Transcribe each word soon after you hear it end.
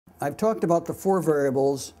I've talked about the 4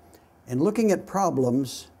 variables and looking at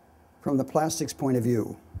problems from the plastics point of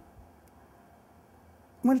view.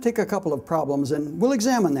 I'm going to take a couple of problems and we'll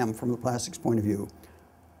examine them from the plastics point of view.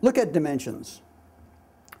 Look at dimensions.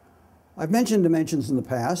 I've mentioned dimensions in the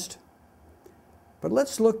past, but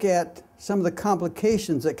let's look at some of the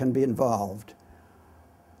complications that can be involved.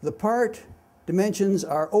 The part dimensions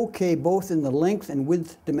are okay both in the length and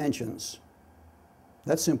width dimensions.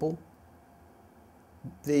 That's simple.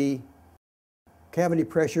 The cavity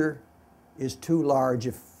pressure is too large,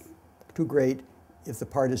 too great, if the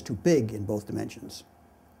part is too big in both dimensions.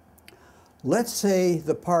 Let's say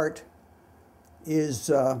the part is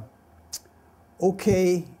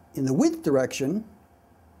okay in the width direction,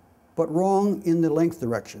 but wrong in the length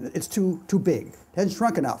direction. It's too big. It hasn't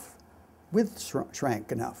shrunk enough. Width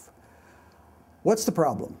shrank enough. What's the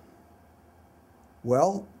problem?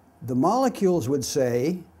 Well, the molecules would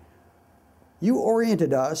say, you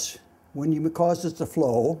oriented us when you caused us to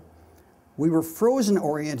flow. We were frozen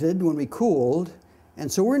oriented when we cooled,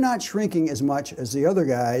 and so we're not shrinking as much as the other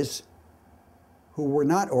guys who were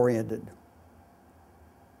not oriented.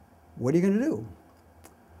 What are you going to do?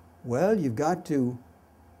 Well, you've got to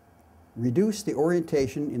reduce the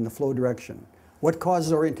orientation in the flow direction. What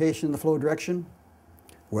causes orientation in the flow direction?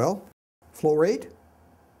 Well, flow rate,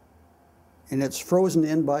 and it's frozen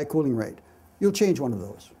in by cooling rate. You'll change one of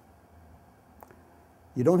those.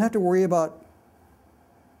 You don't have to worry about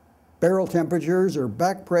barrel temperatures or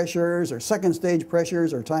back pressures or second stage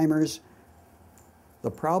pressures or timers.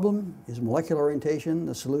 The problem is molecular orientation.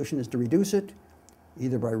 The solution is to reduce it,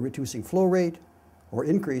 either by reducing flow rate or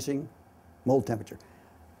increasing mold temperature.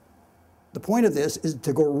 The point of this is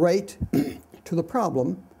to go right to the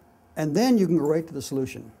problem, and then you can go right to the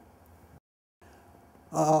solution.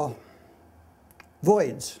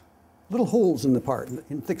 Voids, little holes in the part,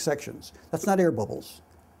 in thick sections. That's not air bubbles.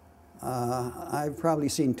 I've probably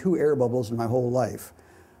seen 2 air bubbles in my whole life.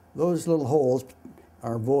 Those little holes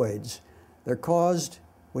are voids. They're caused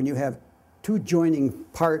when you have 2 joining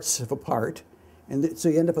parts of a part, and so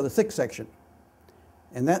you end up with a thick section.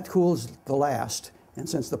 And that cools the last. And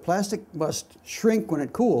since the plastic must shrink when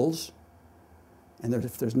it cools, and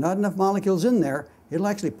if there's not enough molecules in there, it'll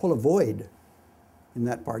actually pull a void in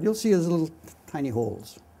that part. You'll see those little tiny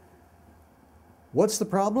holes. What's the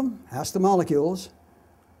problem? Ask the molecules.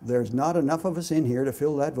 There's not enough of us in here to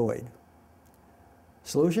fill that void.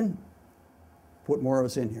 Solution? Put more of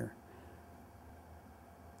us in here.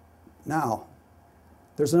 Now,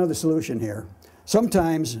 there's another solution here.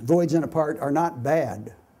 Sometimes voids in a part are not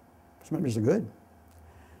bad. Sometimes they're good.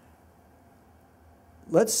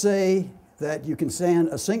 Let's say that you can sand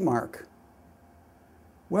a sink mark.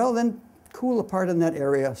 Well, then cool a part in that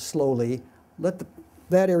area slowly. Let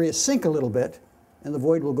that area sink a little bit, and the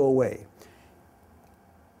void will go away.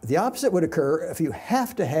 The opposite would occur if you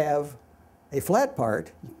have to have a flat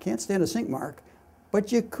part. You can't stand a sink mark,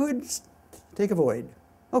 but you could take a void.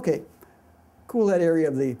 Okay, cool that area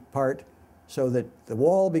of the part so that the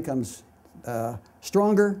wall becomes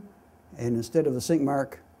stronger, and instead of the sink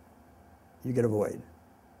mark, you get a void.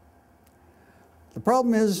 The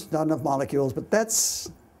problem is not enough molecules, but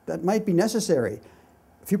that might be necessary.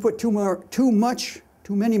 If you put too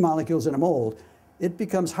many molecules in a mold, it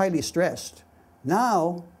becomes highly stressed.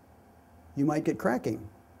 Now, you might get cracking.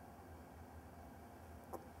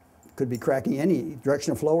 Could be cracking any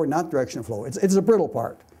direction of flow or not direction of flow. It's a brittle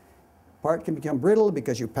part. Part can become brittle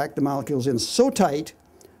because you pack the molecules in so tight,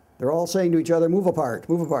 they're all saying to each other, move apart,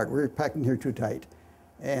 we're packing here too tight.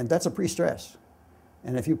 And that's a pre-stress.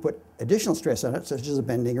 And if you put additional stress on it, such as a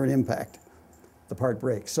bending or an impact, the part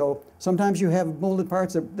breaks. So sometimes you have molded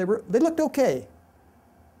parts that they looked okay,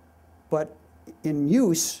 but in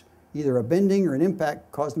use, either a bending or an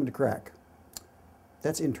impact caused them to crack.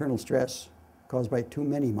 That's internal stress caused by too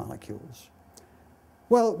many molecules.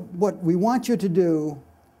 Well, what we want you to do,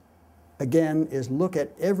 again, is look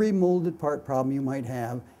at every molded part problem you might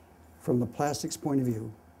have from the plastics point of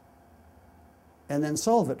view, and then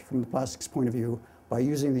solve it from the plastics point of view by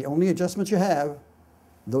using the only adjustments you have,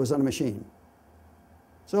 those on a machine.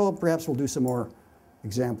 So perhaps we'll do some more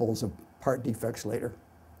examples of part defects later.